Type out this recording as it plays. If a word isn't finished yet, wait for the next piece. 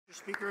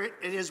Speaker,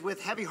 it is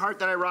with heavy heart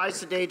that I rise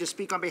today to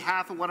speak on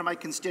behalf of one of my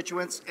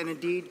constituents and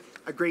indeed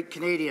a great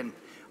Canadian.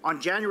 On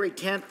January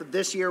 10th of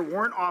this year,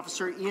 Warrant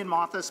Officer Ian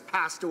Mothus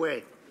passed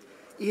away.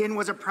 Ian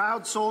was a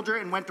proud soldier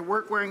and went to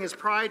work wearing his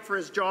pride for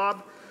his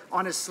job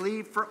on his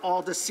sleeve for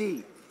all to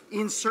see.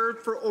 Ian served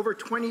for over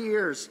 20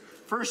 years,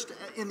 first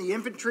in the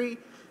infantry,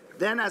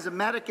 then as a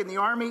medic in the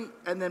Army,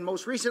 and then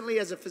most recently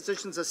as a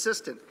physician's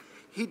assistant.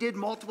 He did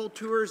multiple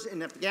tours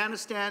in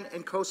Afghanistan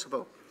and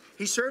Kosovo.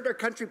 He served our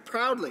country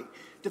proudly,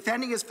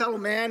 defending his fellow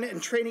man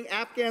and training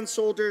Afghan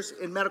soldiers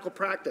in medical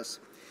practice.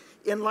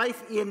 In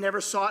life, Ian never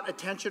sought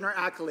attention or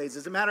accolades.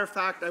 As a matter of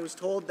fact, I was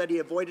told that he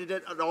avoided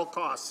it at all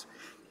costs.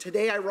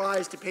 Today, I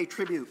rise to pay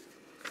tribute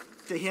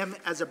to him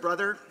as a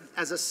brother,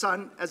 as a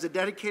son, as a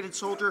dedicated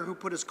soldier who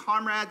put his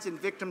comrades and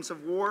victims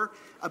of war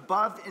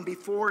above and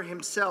before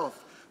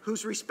himself,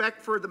 whose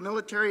respect for the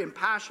military and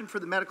passion for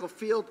the medical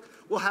field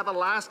will have a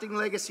lasting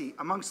legacy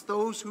amongst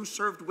those who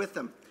served with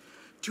him.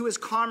 To his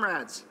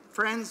comrades,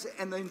 friends,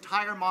 and the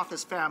entire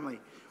Mothus family,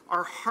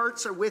 our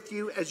hearts are with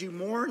you as you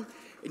mourn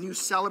and you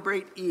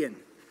celebrate Ian.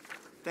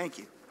 Thank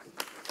you.